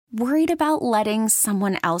Worried about letting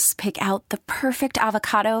someone else pick out the perfect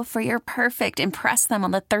avocado for your perfect impress them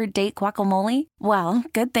on the third date guacamole? Well,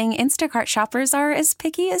 good thing Instacart shoppers are as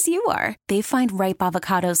picky as you are. They find ripe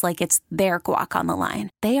avocados like it's their guac on the line.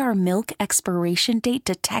 They are milk expiration date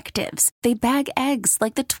detectives. They bag eggs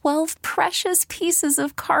like the 12 precious pieces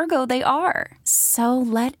of cargo they are. So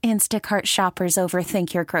let Instacart shoppers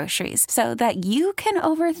overthink your groceries so that you can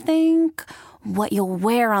overthink what you'll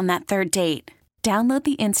wear on that third date. Download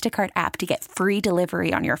the Instacart app to get free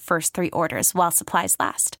delivery on your first 3 orders while supplies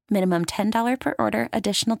last. Minimum $10 per order.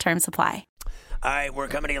 Additional terms apply. All right, we're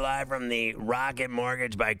coming to you live from the Rocket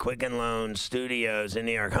Mortgage by Quicken Loans Studios in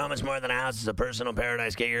New York. Home is more than a house. It's a personal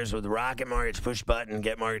paradise. Get yours with Rocket Mortgage. Push button,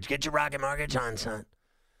 get mortgage. Get your Rocket Mortgage on, son.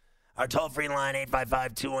 Our toll-free line,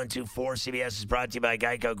 855-212-4CBS, is brought to you by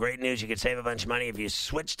Geico. Great news. You could save a bunch of money if you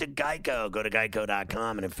switch to Geico. Go to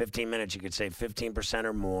geico.com, and in 15 minutes, you could save 15%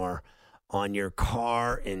 or more on your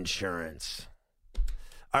car insurance.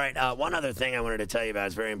 All right, one other thing I wanted to tell you about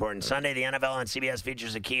is very important. Sunday, the NFL on CBS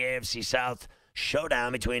features a key AFC South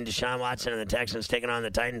showdown between Deshaun Watson and the Texans taking on the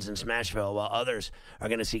Titans in Smashville, while others are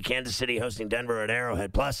going to see Kansas City hosting Denver at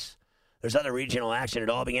Arrowhead. Plus, there's other regional action. It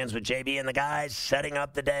all begins with JB and the guys setting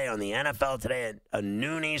up the day on the NFL today at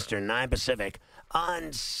noon Eastern, 9 Pacific on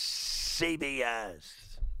CBS.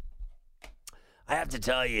 I have to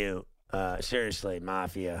tell you, seriously,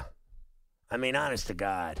 Mafia, I mean, honest to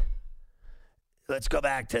God, let's go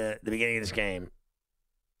back to the beginning of this game.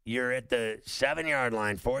 You're at the 7-yard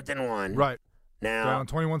line, 4th and 1. Right. Now down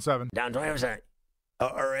 21-7. Down 21%.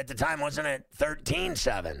 Or at the time, wasn't it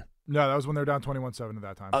 13-7? No, that was when they were down 21-7 at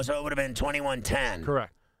that time. Oh, so it would have been 21-10.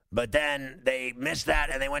 Correct. But then they missed that,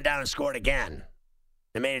 and they went down and scored again.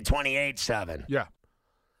 They made it 28-7. Yeah.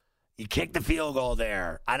 You kick the field goal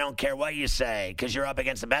there. I don't care what you say, because you're up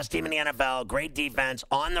against the best team in the NFL, great defense,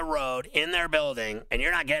 on the road, in their building, and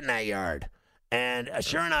you're not getting that yard. And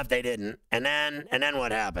sure enough, they didn't. And then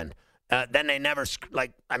what happened? Then they never,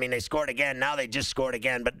 they scored again. Now they just scored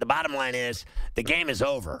again. But the bottom line is the game is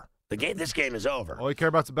over. This game is over. All you care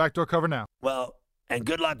about is the backdoor cover now. Well, and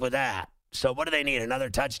good luck with that. So what do they need, another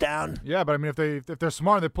touchdown? Yeah, but I mean, if they're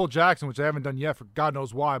smart, they pull Jackson, which they haven't done yet for God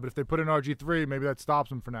knows why. But if they put in RG3, maybe that stops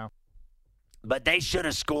them for now. But they should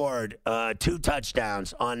have scored 2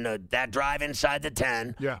 touchdowns on that drive inside the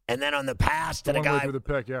 10. Yeah. And then on the pass to the guy. The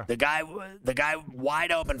pick, yeah. The guy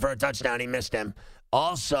wide open for a touchdown. He missed him.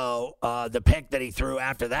 Also, the pick that he threw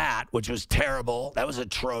after that, which was terrible. That was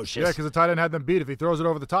atrocious. Yeah, because the tight end had them beat. If he throws it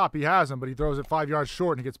over the top, he has them. But he throws it 5 yards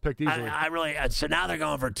short and he gets picked easily. I really. So now they're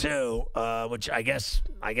going for 2, which I guess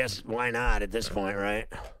why not at this point, right?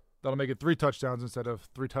 That'll make it 3 touchdowns instead of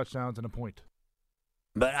 3 touchdowns and a point.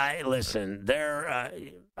 But I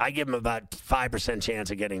give them about 5%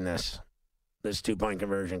 chance of getting this 2-point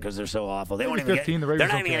conversion because they're so awful. They won't even 15, they're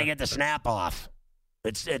not even going to get the snap off.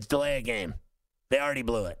 It's delay a game. They already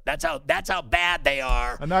blew it. That's how bad they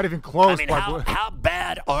are. And not even close. I mean, how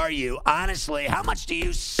bad are you? Honestly, how much do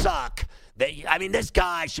you suck? This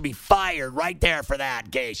guy should be fired right there for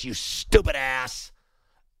that, Gase. You stupid ass.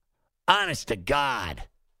 Honest to God.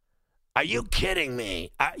 Are you kidding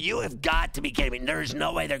me? You have got to be kidding me. There's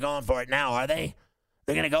no way they're going for it now, are they?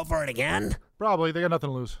 They're going to go for it again? Probably. They got nothing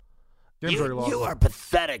to lose. Game's already lost. You are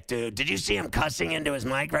pathetic, dude. Did you see him cussing into his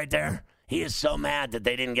mic right there? He is so mad that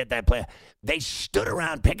they didn't get that play. They stood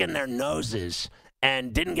around picking their noses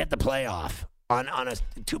and didn't get the play off on a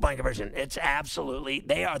 2-point conversion. It's absolutely –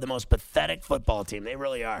 they are the most pathetic football team. They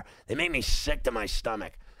really are. They make me sick to my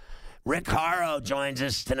stomach. Rick Haro joins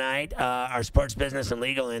us tonight, our sports business and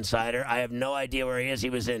legal insider. I have no idea where he is. He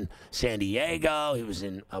was in San Diego. He was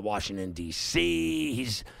in Washington, D.C.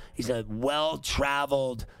 He's a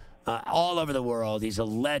well-traveled all over the world. He's a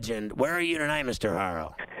legend. Where are you tonight, Mr.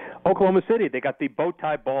 Haro? Oklahoma City. They got the bow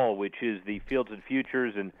tie ball, which is the Fields and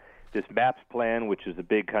Futures, and this MAPS plan, which is the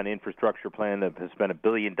big kind of infrastructure plan that has spent $1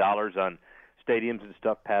 billion on stadiums and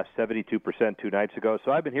stuff, passed 72% 2 nights ago.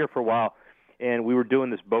 So I've been here for a while. And we were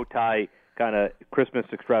doing this bow tie kind of Christmas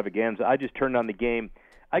extravaganza. I just turned on the game.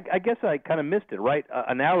 I guess I kind of missed it, right?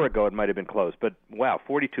 An hour ago it might have been close, but wow,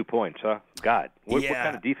 42 points, huh? God, what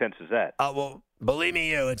kind of defense is that? Well, believe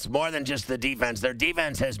me, it's more than just the defense. Their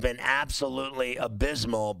defense has been absolutely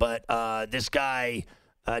abysmal, but this guy,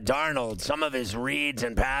 Darnold, some of his reads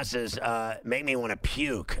and passes make me want to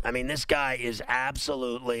puke. I mean, this guy is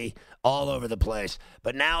absolutely all over the place.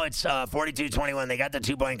 But now it's 42-21. They got the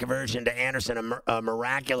 2-point conversion to Anderson, a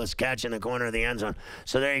miraculous catch in the corner of the end zone.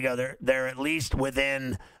 So there you go. They're at least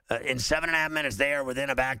within in 7.5 minutes. They are within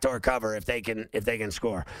a backdoor cover if they can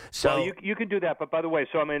score. So well, you can do that. But by the way,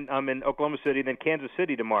 so I'm in Oklahoma City, then Kansas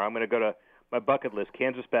City tomorrow. I'm going to go to my bucket list: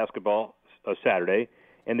 Kansas basketball Saturday.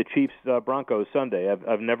 and the Chiefs Broncos Sunday.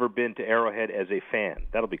 I've never been to Arrowhead as a fan.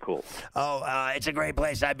 That'll be cool. Oh, it's a great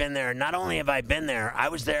place. I've been there. Not only have I been there, I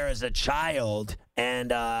was there as a child and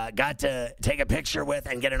got to take a picture with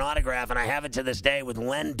and get an autograph, and I have it to this day with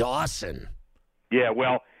Len Dawson. Yeah,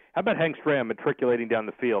 well, how about Hank Stram matriculating down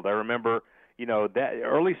the field? I remember, that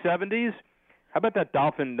early 70s. How about that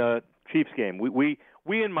Dolphin-Chiefs game? We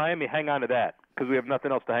in Miami hang on to that because we have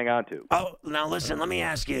nothing else to hang on to. Oh, now listen, let me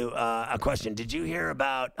ask you a question. Did you hear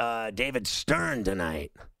about David Stern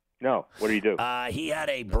tonight? No. What did he do? He had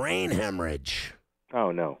a brain hemorrhage.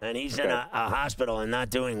 Oh, no. And he's in a hospital and not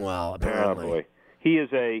doing well, apparently. Oh, boy. He is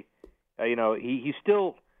he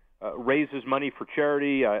still raises money for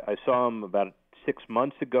charity. I saw him about 6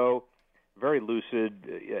 months ago. Very lucid.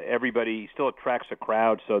 Everybody still attracts a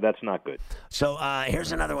crowd, so that's not good. So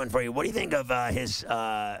here's another one for you. What do you think of his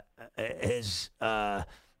the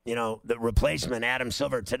replacement, Adam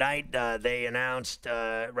Silver? Tonight they announced,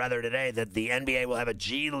 today, that the NBA will have a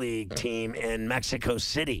G League team in Mexico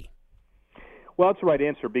City. Well, that's the right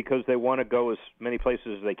answer because they want to go as many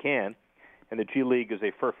places as they can, and the G League is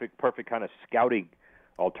a perfect kind of scouting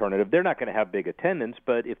alternative. They're not going to have big attendance,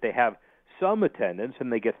 but if they have some attendance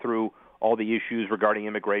and they get through all the issues regarding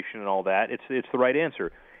immigration and all that, it's the right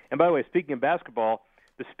answer. And by the way, speaking of basketball,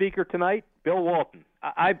 the speaker tonight, Bill Walton.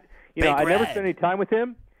 I never spent any time with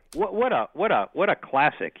him. What a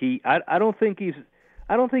classic. I don't think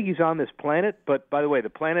he's on this planet, but by the way, the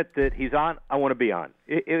planet that he's on, I want to be on.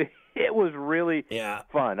 It was really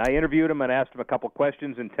fun. I interviewed him and asked him a couple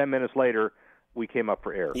questions, and 10 minutes later, we came up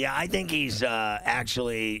for air. Yeah, I think he's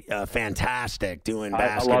actually fantastic doing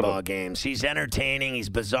basketball games. He's entertaining. He's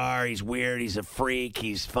bizarre. He's weird. He's a freak.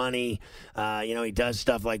 He's funny. He does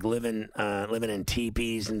stuff like living in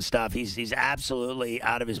teepees and stuff. He's absolutely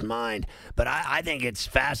out of his mind. But I think it's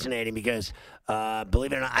fascinating because,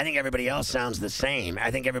 believe it or not, I think everybody else sounds the same.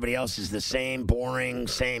 I think everybody else is the same boring,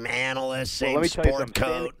 same analyst, same sport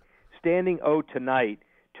coat. Standing O tonight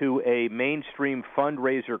to a mainstream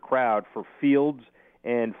fundraiser crowd for fields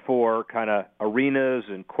and for kind of arenas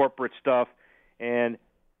and corporate stuff. And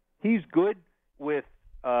he's good with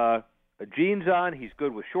jeans on. He's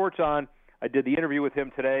good with shorts on. I did the interview with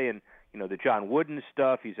him today, and, the John Wooden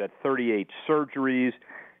stuff. He's had 38 surgeries.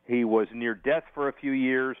 He was near death for a few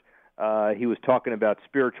years. He was talking about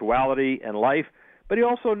spirituality and life. But he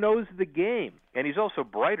also knows the game, and he's also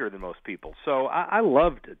brighter than most people. So I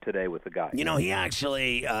loved today with the guy. He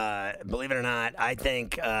actually, believe it or not, I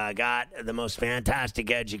think got the most fantastic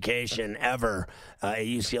education ever at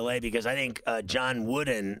UCLA because I think John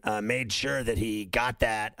Wooden made sure that he got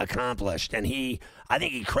that accomplished. And I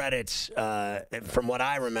think he credits, from what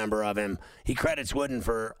I remember of him, he credits Wooden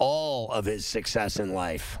for all of his success in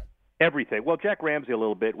life. Everything. Well, Jack Ramsey a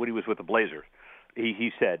little bit when he was with the Blazers,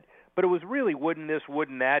 he said. But it was really Wooden this,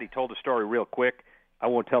 Wooden that. He told the story real quick. I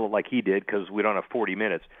won't tell it like he did because we don't have 40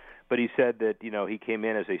 minutes. But he said that, he came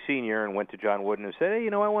in as a senior and went to John Wooden and said, hey,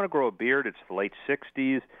 I want to grow a beard. It's the late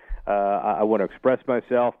 60s. I want to express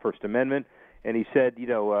myself, First Amendment. And he said,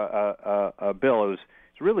 Bill, it's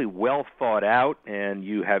really well thought out, and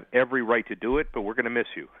you have every right to do it, but we're going to miss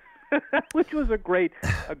you. Which was a great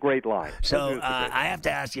line. So I have to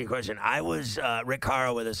ask you a question. I was Rick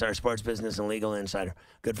Haro with us, our sports business and legal insider,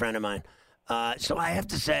 good friend of mine. So I have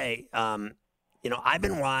to say, I've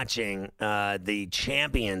been watching the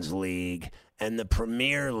Champions League and the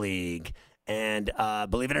Premier League. And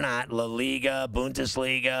believe it or not, La Liga,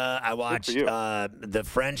 Bundesliga. I watched the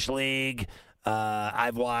French League.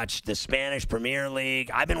 I've watched the Spanish Premier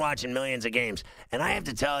League. I've been watching millions of games. And I have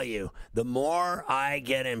to tell you, the more I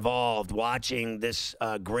get involved watching this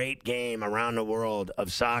great game around the world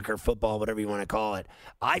of soccer, football, whatever you want to call it,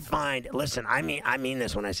 I find, listen, I mean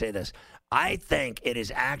this when I say this, I think it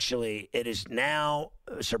is now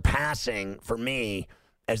surpassing for me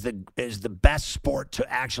as the best sport to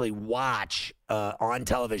actually watch on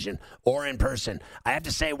television or in person. I have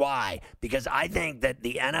to say why. Because I think that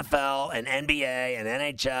the NFL and NBA and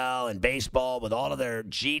NHL and baseball with all of their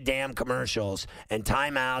G-damn commercials and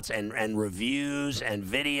timeouts and reviews and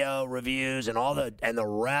video reviews and the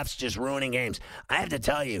refs just ruining games. I have to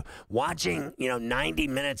tell you, watching 90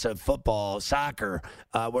 minutes of football, soccer,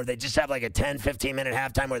 where they just have like a 10, 15-minute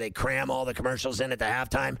halftime where they cram all the commercials in at the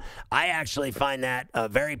halftime, I actually find that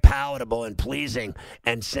very palatable and pleasing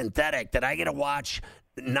and synthetic that I get to watch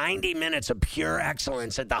 90 minutes of pure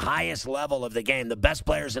excellence at the highest level of the game, the best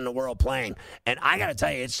players in the world playing. And I got to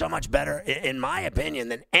tell you, it's so much better, in my opinion,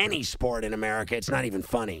 than any sport in America. It's not even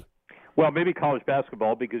funny. Well, maybe college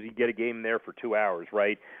basketball because you get a game there for 2 hours,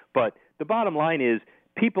 right? But the bottom line is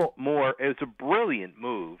it's a brilliant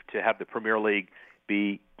move to have the Premier League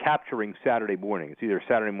be capturing Saturday morning. It's either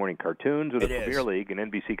Saturday morning cartoons or the It Premier is. League, and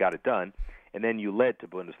NBC got it done. And then you led to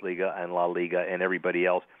Bundesliga and La Liga and everybody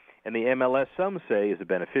else. And the MLS, some say, is a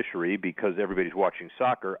beneficiary because everybody's watching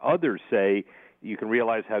soccer. Others say you can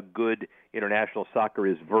realize how good international soccer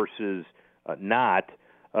is versus not.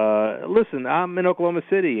 Listen, I'm in Oklahoma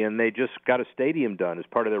City, and they just got a stadium done as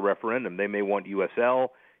part of their referendum. They may want USL,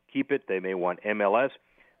 keep it. They may want MLS.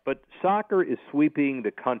 But soccer is sweeping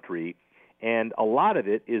the country, and a lot of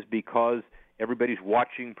it is because everybody's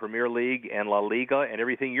watching Premier League and La Liga and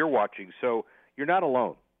everything you're watching. So you're not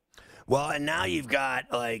alone. Well, and now you've got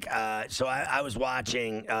so I was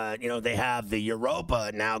watching. They have the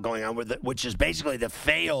Europa now going on which is basically the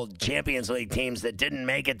failed Champions League teams that didn't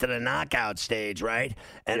make it to the knockout stage, right?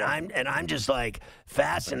 And Yeah. I'm just like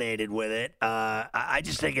fascinated with it. I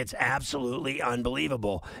just think it's absolutely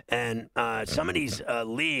unbelievable. And some of these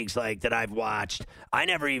leagues like that I've watched, I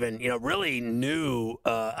never even really knew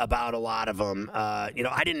about a lot of them.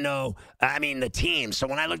 I didn't know. I mean the teams. So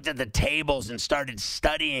when I looked at the tables and started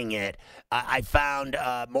studying it, I found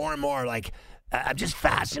more and more I'm just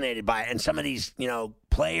fascinated by it. And some of these,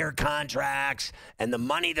 player contracts and the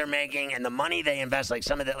money they're making and the money they invest, like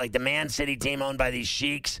some of the Man City team owned by these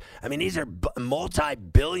sheiks. I mean, these are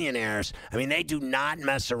multi-billionaires. I mean, they do not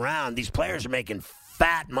mess around. These players are making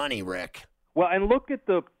fat money, Rick. Well, and look at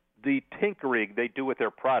the tinkering they do with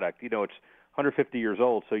their product. It's 150 years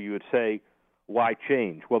old, so you would say, why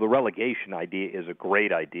change? Well, the relegation idea is a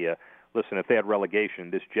great idea. Listen, if they had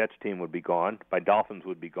relegation, this Jets team would be gone. My Dolphins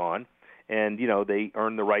would be gone. And, they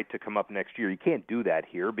earn the right to come up next year. You can't do that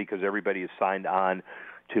here because everybody is signed on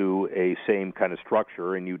to a same kind of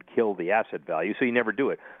structure, and you'd kill the asset value, so you never do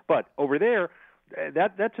it. But over there,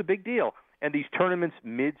 that's a big deal. And these tournaments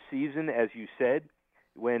mid-season, as you said,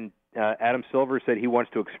 when Adam Silver said he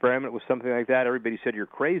wants to experiment with something like that, everybody said you're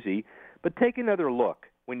crazy. But take another look.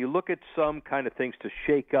 When you look at some kind of things to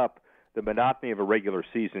shake up the monotony of a regular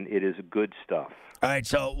season, it is good stuff. All right,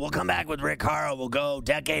 so we'll come back with Rick Horrow. We'll go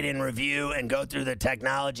decade in review and go through the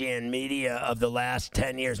technology and media of the last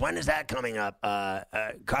 10 years. When is that coming up,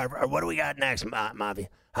 Carver? Or what do we got next, Mavi?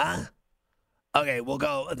 Huh? Okay, we'll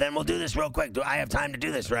go. Then we'll do this real quick. Do I have time to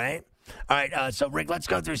do this, right? All right, so Rick, let's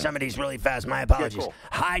go through some of these really fast. My apologies. Yeah, cool.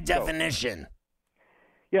 High definition.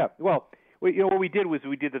 Yeah, well, what we did was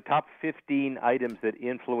we did the top 15 items that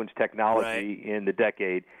influenced technology in the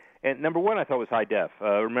decade. And number one, I thought, was high def.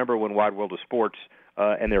 Remember when Wide World of Sports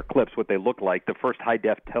and their clips, what they looked like. The first high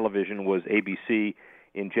def television was ABC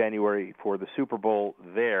in January for the Super Bowl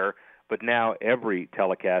there. But now every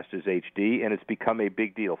telecast is HD, and it's become a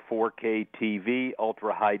big deal. 4K TV,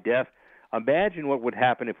 ultra high def. Imagine what would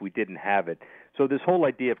happen if we didn't have it. So this whole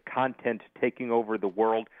idea of content taking over the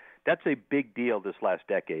world, that's a big deal this last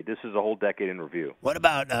decade. This is a whole decade in review. What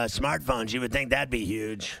about smartphones? You would think that'd be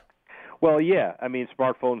huge. Well, yeah, I mean,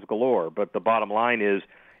 smartphones galore, but the bottom line is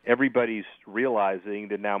everybody's realizing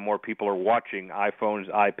that now more people are watching iPhones,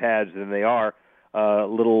 iPads than they are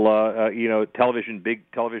television, big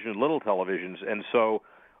television, little televisions. And so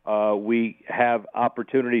we have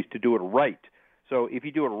opportunities to do it right. So if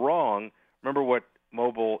you do it wrong, remember what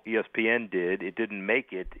mobile ESPN did. It didn't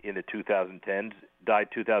make it in the 2010s, died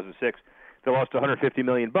 2006. They lost $150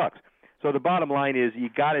 million. So the bottom line is you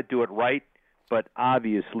got to do it right. But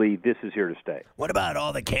obviously, this is here to stay. What about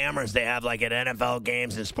all the cameras they have, like at NFL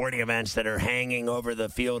games and sporting events, that are hanging over the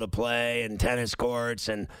field of play and tennis courts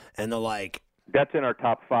and the like? That's in our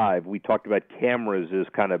top 5. We talked about cameras as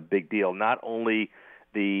kind of a big deal. Not only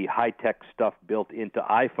the high-tech stuff built into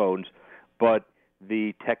iPhones, but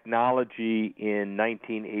the technology in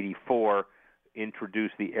 1984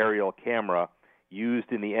 introduced the aerial camera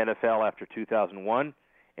used in the NFL after 2001.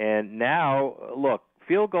 And now, look,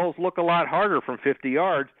 field goals look a lot harder from 50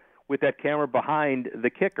 yards with that camera behind the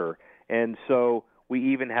kicker. And so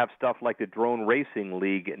we even have stuff like the Drone Racing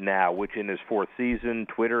League now, which in its 4th season,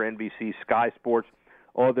 Twitter, NBC, Sky Sports,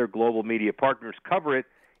 all their global media partners cover it,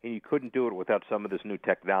 and you couldn't do it without some of this new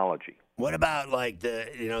technology. What about like the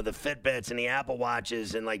Fitbits and the Apple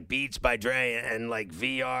Watches and like Beats by Dre and like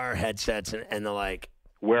VR headsets and the like?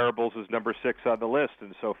 Wearables is number 6 on the list,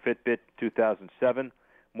 and so Fitbit 2007,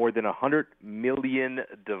 more than 100 million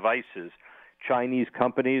devices. Chinese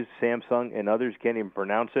companies, Samsung and others, can't even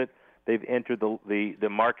pronounce it. They've entered the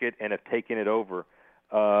market and have taken it over.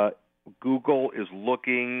 Google is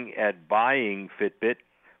looking at buying Fitbit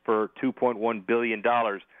for $2.1 billion.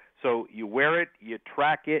 So you wear it, you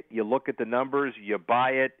track it, you look at the numbers, you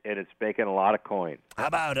buy it, and it's making a lot of coin. How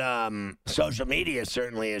about social media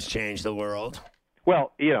certainly has changed the world?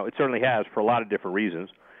 Well, it certainly has for a lot of different reasons.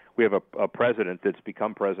 We have a president that's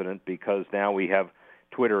become president because now we have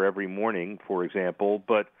Twitter every morning, for example,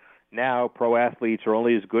 but now pro athletes are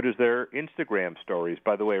only as good as their Instagram stories.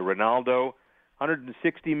 By the way, Ronaldo,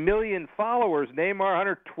 160 million followers. Neymar,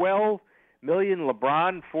 112 million.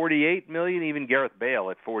 LeBron, 48 million. Even Gareth Bale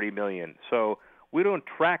at 40 million. So we don't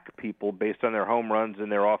track people based on their home runs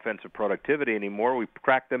and their offensive productivity anymore. We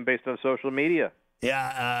track them based on social media.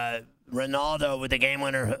 Yeah, Ronaldo with the game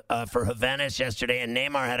winner for Juventus yesterday, and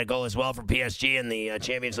Neymar had a goal as well for PSG in the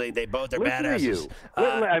Champions League. They both are badasses. You.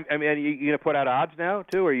 I mean, are you going to put out odds now,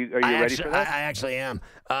 too? Are you ready for that? I actually am.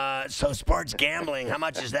 So sports gambling, how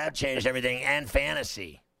much has that changed everything, and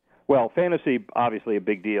fantasy? Well, fantasy, obviously a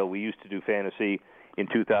big deal. We used to do fantasy in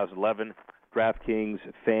 2011. DraftKings,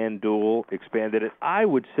 FanDuel expanded it. I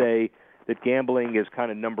would say that gambling is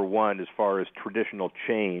kind of number one as far as traditional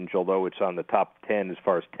change, although it's on the top 10 as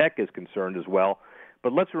far as tech is concerned as well.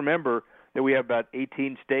 But let's remember that we have about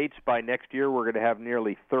 18 states. By next year, we're going to have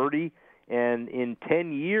nearly 30. And in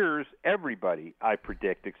 10 years, everybody, I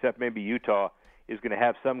predict, except maybe Utah, is going to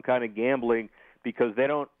have some kind of gambling because they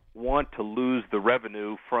don't want to lose the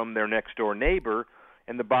revenue from their next-door neighbor.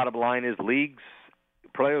 And the bottom line is leagues,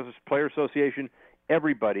 player association,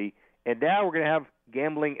 everybody. And now we're going to have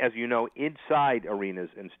gambling, as you know, inside arenas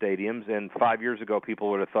and stadiums. And 5 years ago, people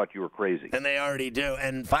would have thought you were crazy. And they already do.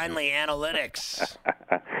 And finally, analytics.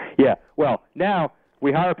 Yeah. Well, now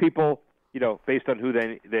we hire people, based on who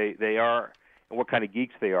they are and what kind of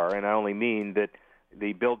geeks they are. And I only mean that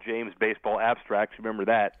the Bill James baseball abstracts, remember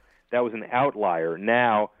that was an outlier.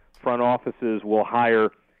 Now front offices will hire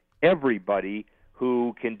everybody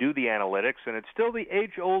who can do the analytics, and it's still the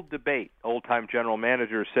age-old debate. Old-time general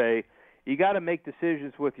managers say, you got to make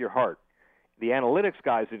decisions with your heart. The analytics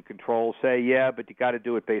guys in control say, yeah, but you got to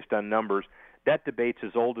do it based on numbers. That debate's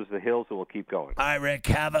as old as the hills, and we'll keep going. All right, Rick,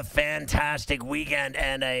 have a fantastic weekend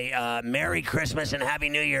and a Merry Christmas and Happy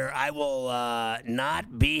New Year. I will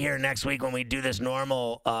not be here next week when we do this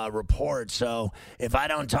normal report, so if I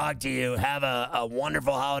don't talk to you, have a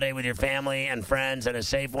wonderful holiday with your family and friends and a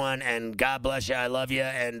safe one, and God bless you. I love you,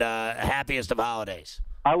 and happiest of holidays.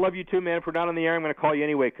 I love you too, man. If we're not on the air, I'm going to call you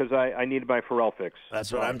anyway because I needed my Pharrell fix.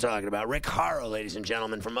 That's what I'm talking about. Rick Horrow, ladies and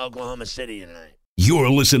gentlemen, from Oklahoma City tonight.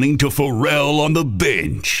 You're listening to Pharrell on the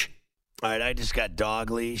Bench. All right, I just got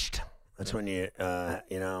dog leashed. That's when I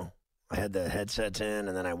had the headsets in,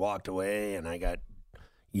 and then I walked away, and I got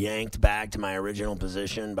yanked back to my original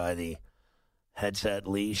position by the headset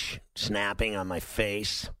leash snapping on my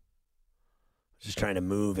face. Just trying to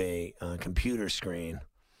move a computer screen.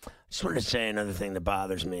 Just wanted to say another thing that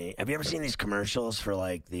bothers me. Have you ever seen these commercials for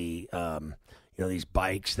like the, these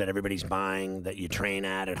bikes that everybody's buying that you train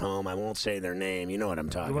at home? I won't say their name. You know what I'm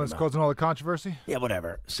talking about. The one that's causing all the controversy? Yeah,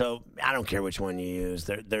 whatever. So I don't care which one you use.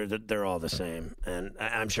 They're all the same, and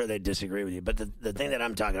I'm sure they disagree with you. But the thing that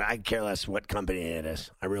I'm talking about, I care less what company it is.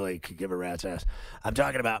 I really could give a rat's ass. I'm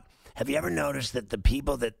talking about. Have you ever noticed that the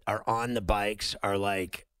people that are on the bikes are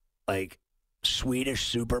like Swedish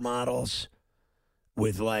supermodels?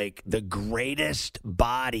 With like the greatest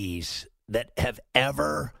bodies that have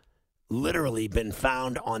ever literally been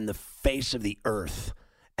found on the face of the earth.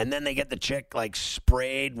 And then they get the chick like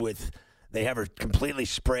they have her completely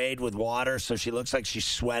sprayed with water so she looks like she's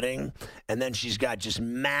sweating. And then she's got just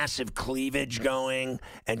massive cleavage going,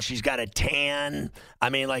 and she's got a tan. I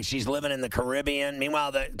mean, like she's living in the Caribbean.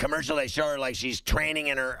 Meanwhile, the commercial they show her like she's training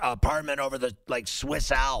in her apartment over the like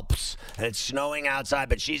Swiss Alps, and it's snowing outside,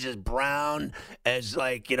 but she's as brown as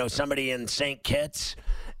somebody in St. Kitts.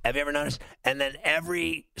 Have you ever noticed? And then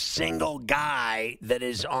every single guy that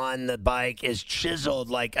is on the bike is chiseled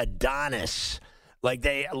like Adonis. Like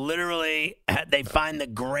they find the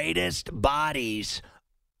greatest bodies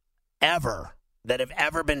ever that have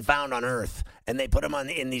ever been found on Earth, and they put them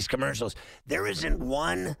in these commercials. There isn't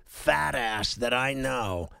one fat ass that I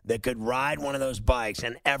know that could ride one of those bikes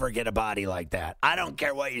and ever get a body like that. I don't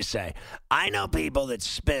care what you say. I know people that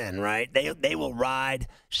spin, right? They will ride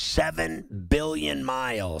 7 billion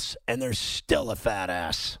miles, and they're still a fat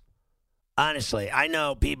ass. Honestly, I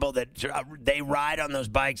know people that they ride on those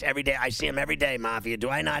bikes every day. I see them every day, Mafia. Do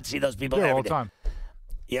I not see those people every day? All the time.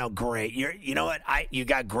 Great. You know what? You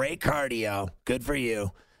got great cardio. Good for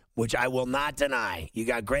you, which I will not deny. You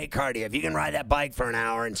got great cardio. If you can ride that bike for an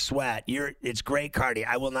hour and sweat, it's great cardio.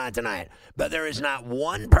 I will not deny it. But there is not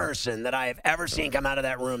one person that I have ever seen come out of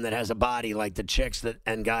that room that has a body like the chicks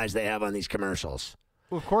and guys they have on these commercials.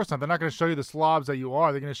 Well, of course not. They're not going to show you the slobs that you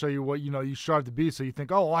are. They're going to show you what you strive to be. So you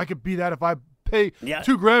think, I could be that if I pay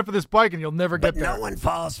 $2,000 for this bike, and you'll never get there. No one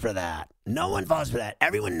falls for that. No one falls for that.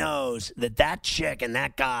 Everyone knows that chick and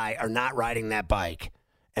that guy are not riding that bike.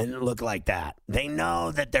 and look like that. They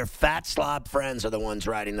know that their fat slob friends are the ones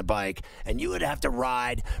riding the bike, and you would have to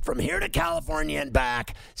ride from here to California and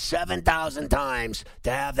back 7,000 times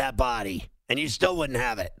to have that body, and you still wouldn't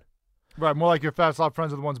have it. Right, more like your fat slob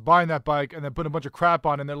friends are the ones buying that bike and then putting a bunch of crap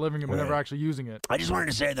on it in their living room and never actually using it. I just wanted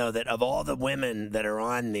to say, though, that of all the women that are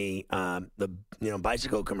on the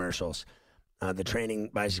bicycle commercials, the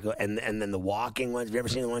training bicycle, and then the walking ones. Have you ever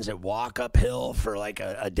seen the ones that walk uphill for like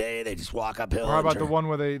a day? They just walk uphill. Or how about the one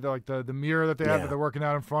where they like the mirror that they have that they're working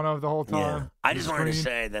out in front of the whole time? Yeah. I just wanted to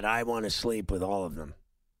say that I want to sleep with all of them.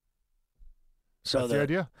 So that's the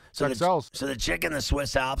idea. So the chick in the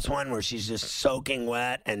Swiss Alps one where she's just soaking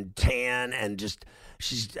wet and tan and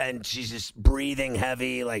she's just breathing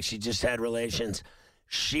heavy like she just had relations.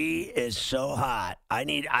 She is so hot.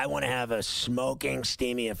 I want to have a smoking,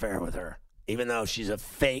 steamy affair with her, even though she's a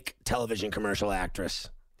fake television commercial actress.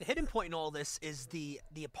 The hidden point in all this is the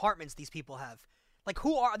apartments these people have. Like,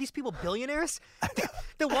 who are these people? Billionaires?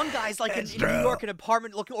 The one guy's like in New York, an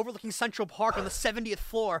apartment overlooking Central Park on the 70th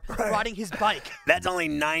floor, riding his bike. That's only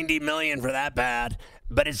 $90 million for that bad,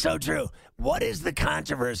 but it's so true. What is the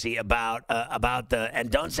controversy about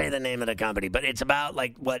and don't say the name of the company, but it's about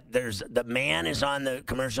like the man is on the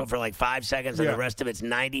commercial for like 5 seconds and the rest of it's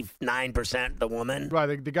 99% the woman.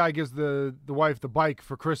 Right, the guy gives the wife the bike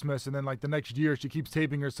for Christmas, and then like the next year she keeps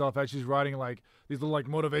taping herself as she's riding like these little like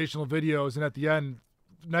motivational videos, and at the end,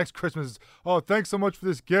 next Christmas, oh, thanks so much for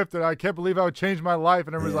this gift, and I can't believe how it changed my life.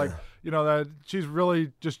 And everyone's like, that she's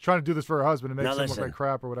really just trying to do this for her husband and makes him look like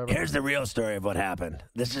crap or whatever. Here's the real story of what happened.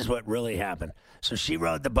 This is what really happened. So she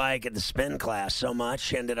rode the bike at the spin class so much,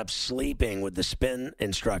 she ended up sleeping with the spin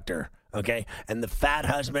instructor, okay? And the fat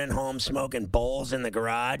husband home smoking bowls in the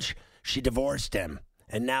garage, she divorced him.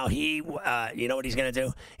 And now he, you know what he's going to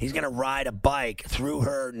do? He's going to ride a bike through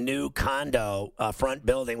her new condo front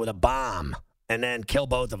building with a bomb. And then kill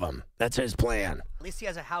both of them. That's his plan. At least he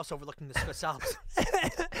has a house overlooking the Swiss Alps.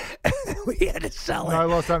 He had to sell it. I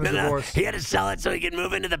lost on the divorce. He had to sell it so he could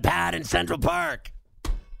move into the pad in Central Park.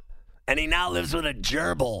 And he now lives with a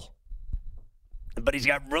gerbil. But he's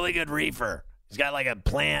got really good reefer. He's got like a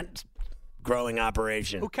plant growing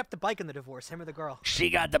operation. Who kept the bike in the divorce, him or the girl? She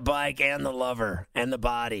got the bike and the lover and the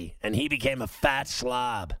body. And he became a fat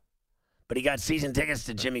slob. But he got season tickets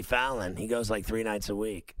to Jimmy Fallon. He goes like 3 nights a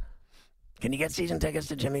week. Can you get season tickets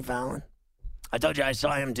to Jimmy Fallon? I told you I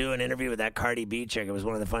saw him do an interview with that Cardi B chick. It was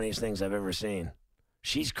one of the funniest things I've ever seen.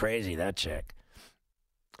 She's crazy, that chick.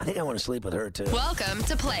 I think I want to sleep with her, too. Welcome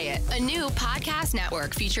to Play It, a new podcast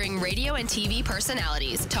network featuring radio and TV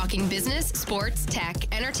personalities talking business, sports,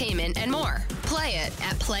 tech, entertainment, and more. Play it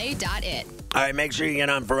at play.it. All right, make sure you get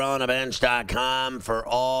on PharrellOnTheBench.com for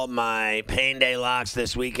all my Pain Day locks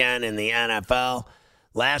this weekend in the NFL.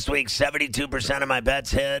 Last week, 72% of my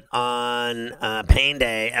bets hit on Pain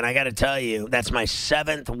Day, and I got to tell you, that's my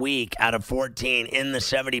 7th week out of 14 in the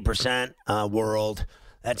 70% world.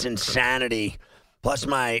 That's insanity. Plus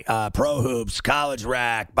my pro hoops, college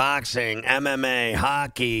rack, boxing, MMA,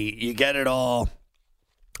 hockey, you get it all.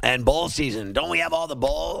 And bowl season. Don't we have all the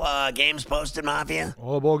bowl games posted, Mafia?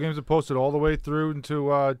 All the bowl games are posted all the way through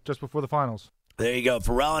into just before the finals. There you go.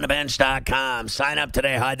 PharrellOnTheBench.com. Sign up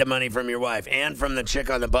today. Hide the money from your wife and from the chick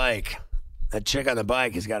on the bike. That chick on the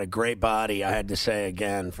bike has got a great body, I had to say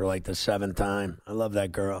again for like the 7th time. I love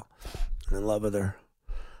that girl. I'm in love with her.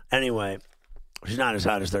 Anyway, she's not as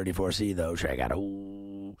hot as 34C, though.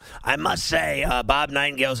 I must say, Bob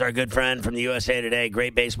Nightingale's our good friend from the USA Today.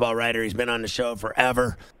 Great baseball writer. He's been on the show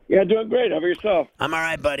forever. Yeah, doing great. How about yourself? I'm all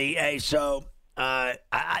right, buddy. Hey, so...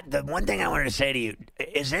 the one thing I wanted to say to you,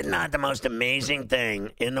 is it not the most amazing thing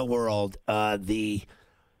in the world,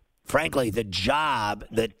 frankly, the job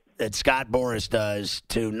that Scott Boras does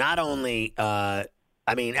to not only,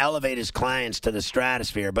 elevate his clients to the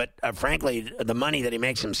stratosphere, but frankly, the money that he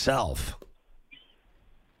makes himself?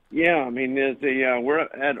 Yeah, I mean, we're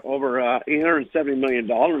at over $870 million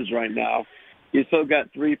right now. He's still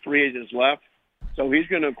got 3 free agents left, so he's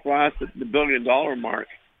going to cross the $1 billion mark.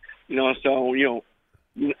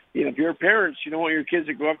 If you're parents, you don't want your kids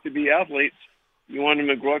to grow up to be athletes. You want them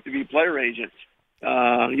to grow up to be player agents.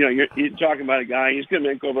 You're talking about a guy, he's going to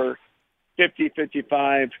make over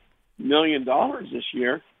 $55 million this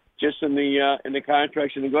year just in the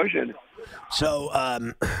contracts and negotiated. So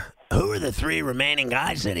who are the 3 remaining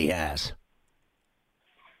guys that he has?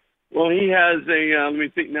 Well, he has let me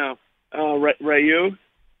think now, Rayu,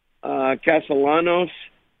 Castellanos.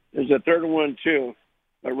 There's a third one, too.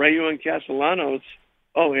 But Rayu and Castellanos,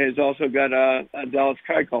 he's also got Dallas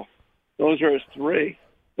Keuchel. Those are his 3.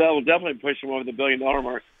 That will definitely push him over the $1 billion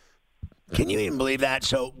mark. Can you even believe that?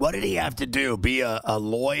 So what did he have to do? Be a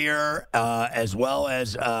lawyer as well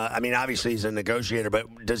as, obviously he's a negotiator, but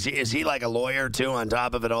is he like a lawyer too on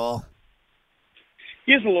top of it all?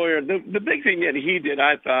 He's a lawyer. The big thing that he did,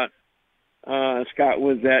 I thought, Scott,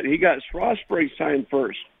 was that he got Strasburg signed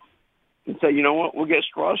first and said, you know what, we'll get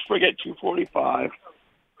Strasburg at 245.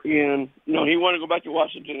 And, he wanted to go back to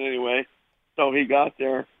Washington anyway, so he got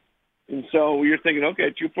there. And so you're thinking,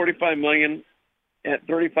 okay, $245 million at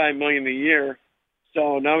 $35 million a year.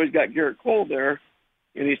 So now he's got Garrett Cole there,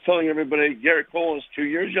 and he's telling everybody Garrett Cole is 2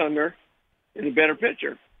 years younger and a better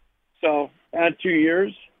pitcher. So add 2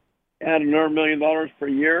 years, add another $1 million per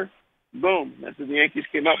year, boom. That's what the Yankees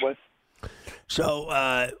came up with.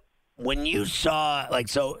 So when you saw,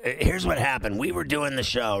 here's what happened. We were doing the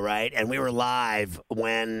show, right? And we were live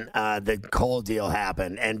when the Cole deal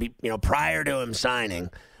happened. And, prior to him signing,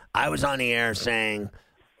 I was on the air saying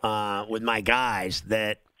with my guys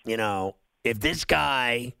that, if this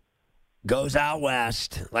guy goes out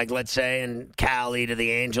west, like let's say in Cali to the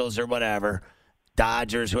Angels or whatever,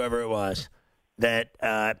 Dodgers, whoever it was,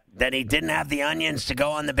 that he didn't have the onions to go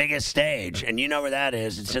on the biggest stage. And you know where that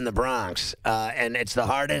is. It's in the Bronx. And it's the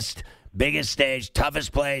hardest, biggest stage,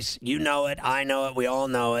 toughest place. You know it. I know it. We all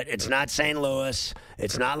know it. It's not St. Louis.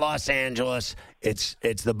 It's not Los Angeles. It's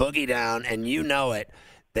the Boogie Down, and you know it.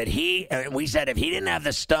 That we said if he didn't have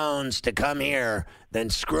the stones to come here, then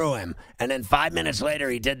screw him. And then 5 minutes later,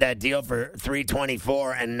 he did that deal for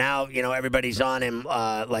 $324, and now everybody's on him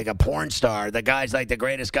like a porn star. The guy's like the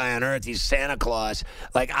greatest guy on earth. He's Santa Claus.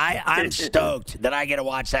 Like I'm stoked that I get to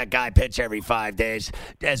watch that guy pitch every 5 days.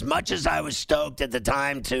 As much as I was stoked at the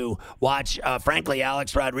time to watch, frankly,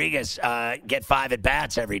 Alex Rodriguez get 5 at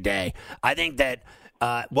bats every day. I think that.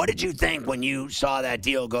 What did you think when you saw that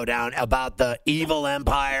deal go down about the evil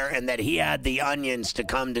empire and that he had the onions to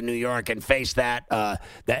come to New York and face that?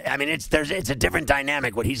 It's a different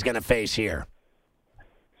dynamic what he's going to face here.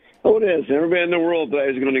 Oh, it is. Everybody in the world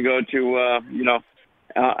is going to go to,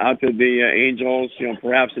 out to the Angels,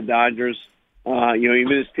 perhaps the Dodgers. Even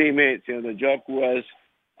his teammates. The joke was,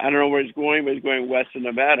 I don't know where he's going, but he's going west to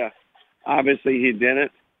Nevada. Obviously, he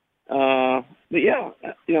didn't. But yeah,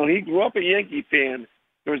 he grew up a Yankee fan.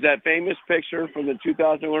 There was that famous picture from the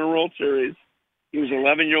 2001 World Series. He was an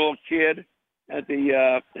 11-year-old kid at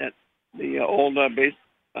the old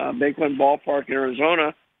Bakeland Ballpark in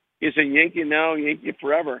Arizona. He's a Yankee now, Yankee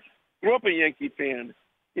forever. Grew up a Yankee fan.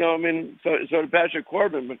 So did Patrick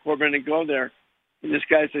Corbin, but Corbin didn't go there. And this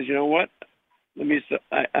guy says, you know what?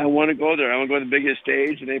 I want to go there. I want to go to the biggest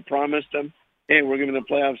stage. And they promised him, hey, we're going to the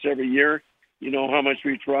playoffs every year. You know how much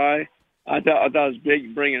we try. I thought it was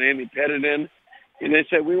big bringing Andy Pettit in. And they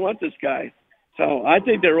said, we want this guy. So I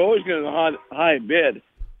think they're always going to high bid.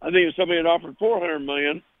 I think if somebody had offered $400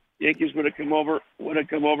 million, Yankees would have come over,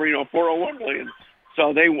 $401 million.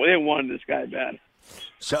 So they wanted this guy bad.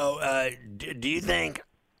 So do you think,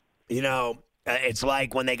 it's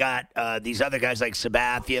like when they got these other guys like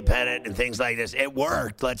Sabathia, Pettit, and things like this. It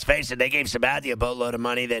worked. Let's face it. They gave Sabathia a boatload of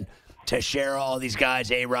money then to share all these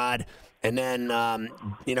guys, A-Rod. And then,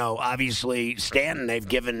 obviously Stanton, they've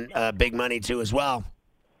given big money to as well.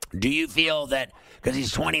 Do you feel that, because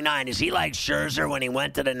he's 29, is he like Scherzer when he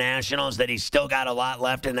went to the Nationals, that he's still got a lot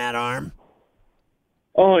left in that arm?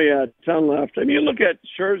 Oh, yeah, a ton left. I mean, you look at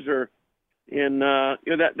Scherzer in,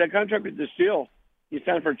 that contract with DeSteel, he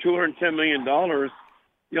signed for $210 million.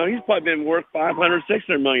 He's probably been worth $500,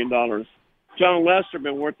 $600 million. John Lester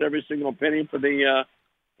been worth every single penny for the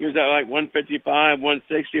he was at like 155,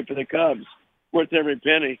 160 for the Cubs, worth every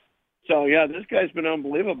penny. So, yeah, this guy's been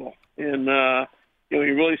unbelievable. And, he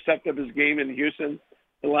really stepped up his game in Houston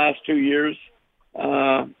the last 2 years.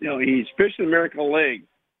 He's pitched in the American League.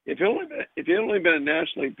 If he only been a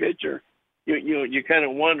National League pitcher, you kind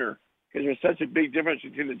of wonder, because there's such a big difference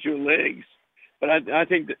between the two leagues. But I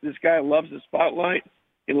think that this guy loves the spotlight.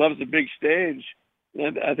 He loves the big stage.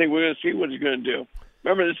 And I think we're going to see what he's going to do.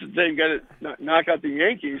 Remember, this is the same guy that knocked out the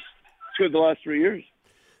Yankees 2 of the last 3 years.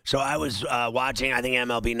 So I was watching, I think,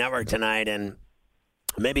 MLB Network tonight, and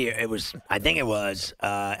maybe it was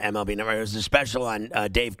MLB Network. It was a special on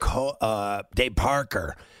Dave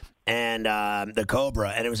Parker and the Cobra,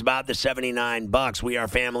 and it was about the 79 Bucks. We Are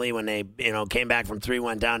Family when they came back from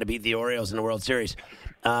 3-1 down to beat the Orioles in the World Series,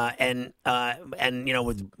 and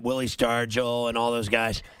with Willie Stargell and all those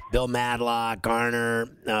guys, Bill Madlock, Garner,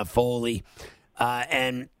 Foley.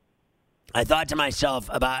 And I thought to myself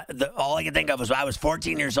all I could think of was I was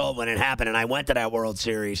 14 years old when it happened, and I went to that World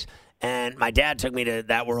Series, and my dad took me to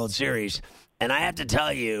that World Series, And I have to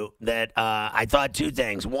tell you that I thought two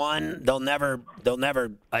things. One, they'll never,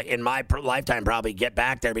 in my lifetime, probably get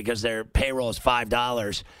back there because their payroll is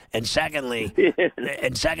 $5. And secondly,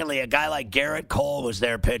 a guy like Garrett Cole was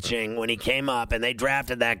there pitching when he came up, and they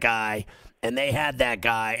drafted that guy, and they had that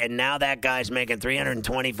guy, and now that guy's making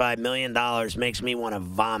 $325 million. Makes me want to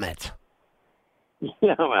vomit.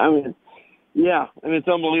 Yeah, it's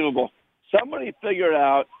unbelievable. Somebody figured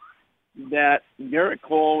out that Garrett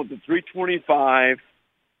Cole with the 325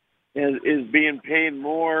 is being paid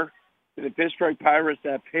more than the Pittsburgh Pirates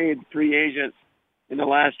that paid free agents in the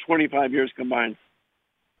last 25 years combined.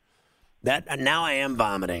 That now I am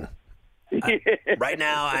vomiting. Right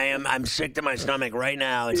now I'm sick to my stomach. Right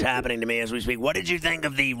now it's happening to me as we speak. What did you think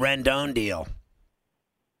of the Rendon deal?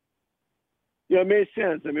 Yeah, it made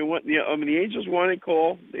sense. I mean, the Angels wanted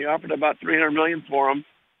Cole. They offered about $300 million for him.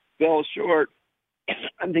 Fell short.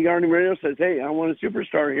 I think Arnie Moreno says, "Hey, I want a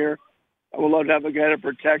superstar here. I would love to have a guy to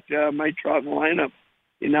protect Mike Trout in the lineup."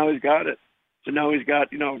 And now he's got it. So now he's got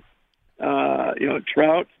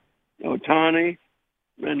Trout, Ohtani,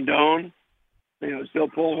 Rendon, still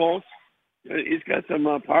Pujols. He's got some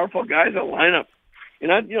powerful guys in the lineup.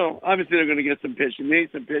 And obviously they're going to get some pitching. They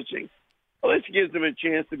need some pitching. At least it gives them a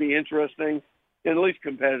chance to be interesting and at least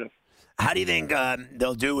competitive. How do you think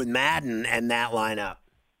they'll do with Madden and that lineup?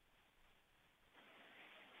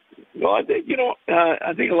 Well, I think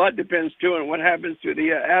a lot depends too on what happens to the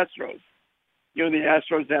Astros. The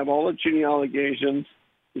Astros have all the cheating allegations.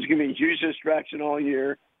 There's going to be a huge distraction all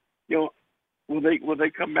year. Will they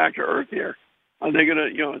come back to earth here? Are they going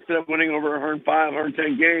to instead of winning over 105,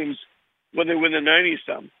 110 games, will they win the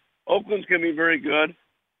 90-some? Oakland's going to be very good.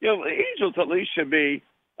 The Angels at least should be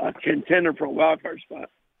a contender for a wild card spot.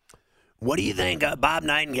 What do you think? Bob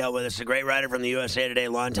Nightingale with us, a great writer from the USA Today,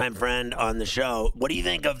 longtime friend on the show. What do you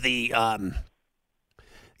think of the,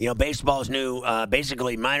 baseball's new,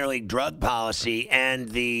 basically minor league drug policy and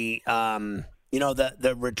the,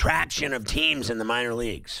 the retraction of teams in the minor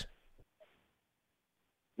leagues?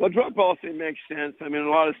 Well, drug policy makes sense. I mean, a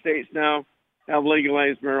lot of states now have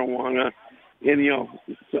legalized marijuana, and the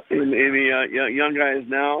young guys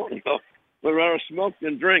now would rather smoke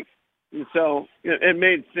than drink, and so it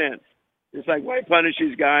made sense. It's like, why punish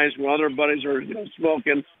these guys when other buddies are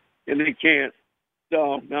smoking and they can't?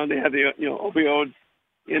 So now they have the opioids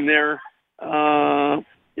in there. I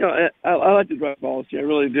like the drug policy, I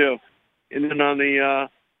really do. And then on the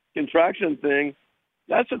contraction thing,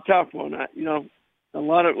 that's a tough one. A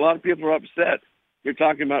lot of people are upset. You're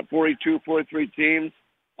talking about 42, 43 teams,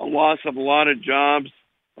 a loss of a lot of jobs,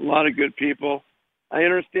 a lot of good people. I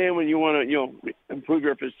understand when you want to improve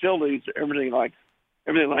your facilities, everything like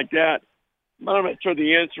that. But I'm not sure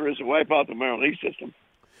the answer is to wipe out the minor league system.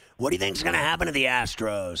 What do you think is going to happen to the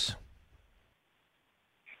Astros?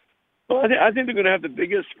 Well, I think they're going to have the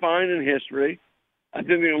biggest fine in history. I think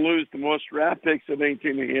they're going to lose the most draft picks of any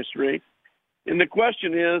team in history. And the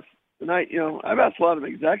question is, and I've asked a lot of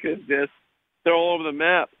executives this, they're all over the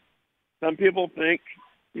map. Some people think,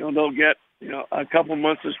 they'll get, a couple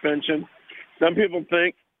months suspension. Some people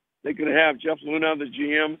think they could have Jeff Luna, the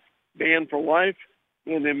GM, banned for life,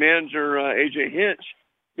 and the manager, A.J. Hinch,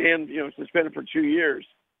 banned, suspended for 2 years.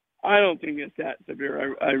 I don't think it's that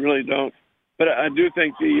severe. I really don't. But I do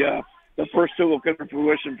think the first two will come to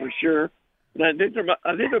fruition for sure. And I think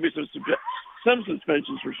there'll be some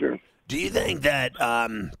suspensions for sure. Do you think that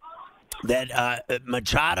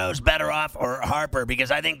Machado's better off or Harper? Because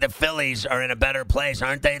I think the Phillies are in a better place,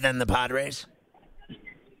 aren't they, than the Padres?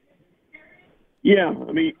 Yeah,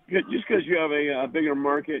 I mean, just because you have a bigger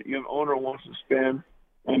market, you have owner wants to spend.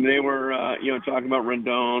 And they were, talking about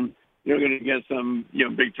Rendon. They're going to get some,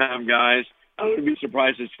 big-time guys. I wouldn't be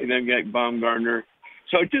surprised to see them get Baumgartner.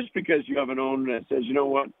 So just because you have an owner that says, you know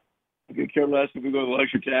what, I could care less if we go to the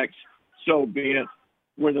luxury tax, so be it.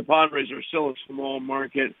 Where the Padres are still a small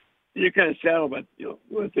market, you kind of saddle with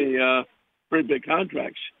the pretty big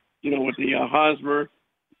contracts, with the Hosmer,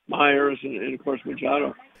 Myers, and of course,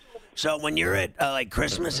 Machado. So when you're at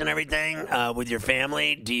Christmas and everything with your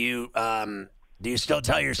family, do you still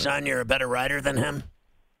tell your son you're a better writer than him?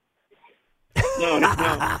 No.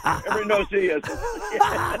 Everybody knows he is.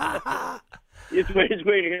 He's waiting to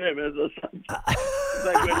hear him. It's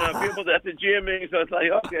like when people at the GM meeting, so it's like,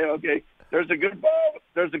 okay. There's a good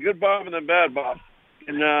Bob and a bad Bob.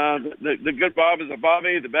 And the good Bob is a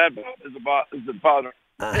Bobby, the bad Bob is the father.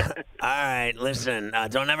 All right, listen,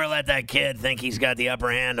 don't ever let that kid think he's got the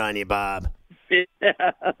upper hand on you, Bob. Yeah,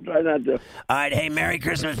 try not to. All right, hey, Merry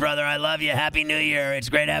Christmas, brother. I love you. Happy New Year. It's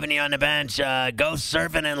great having you on the bench. Go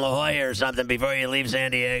surfing in La Jolla or something before you leave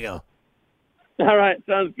San Diego. All right,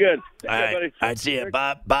 sounds good. All right, I'd see it.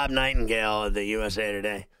 Bob Nightingale of the USA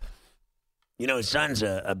Today. You know, his son's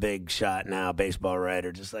a big shot now, baseball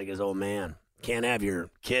writer, just like his old man. Can't have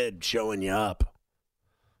your kid showing you up.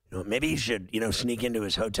 You know, maybe you should, sneak into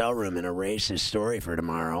his hotel room and erase his story for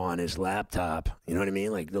tomorrow on his laptop. You know what I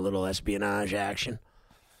mean? Like the little espionage action.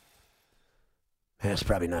 That's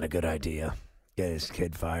probably not a good idea. Get his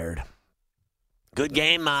kid fired. Good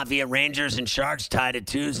game, Mafia. Rangers and Sharks tied at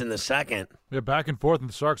 2s in the second. Yeah, back and forth, and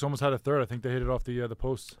the Sharks almost had a third. I think they hit it off the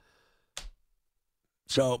post.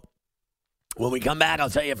 So when we come back, I'll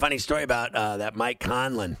tell you a funny story about that Mike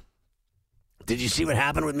Conlon. Did you see what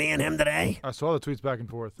happened with me and him today? I saw the tweets back and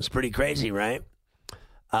forth. It's pretty crazy, right?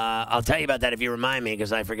 I'll tell you about that if you remind me,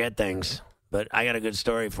 because I forget things. But I got a good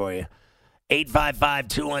story for you.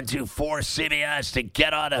 855-212-4CBS to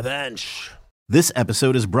get on the bench. This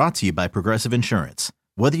episode is brought to you by Progressive Insurance.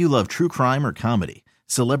 Whether you love true crime or comedy,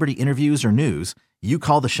 celebrity interviews or news, you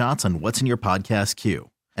call the shots on what's in your podcast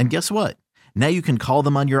queue. And guess what? Now you can call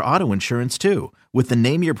them on your auto insurance too with the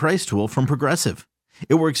Name Your Price tool from Progressive.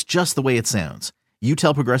 It works just the way it sounds. You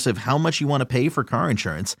tell Progressive how much you want to pay for car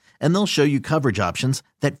insurance, and they'll show you coverage options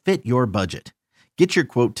that fit your budget. Get your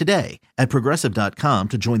quote today at Progressive.com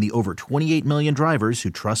to join the over 28 million drivers who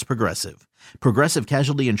trust Progressive. Progressive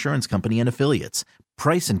Casualty Insurance Company and Affiliates.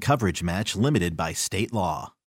 Price and coverage match limited by state law.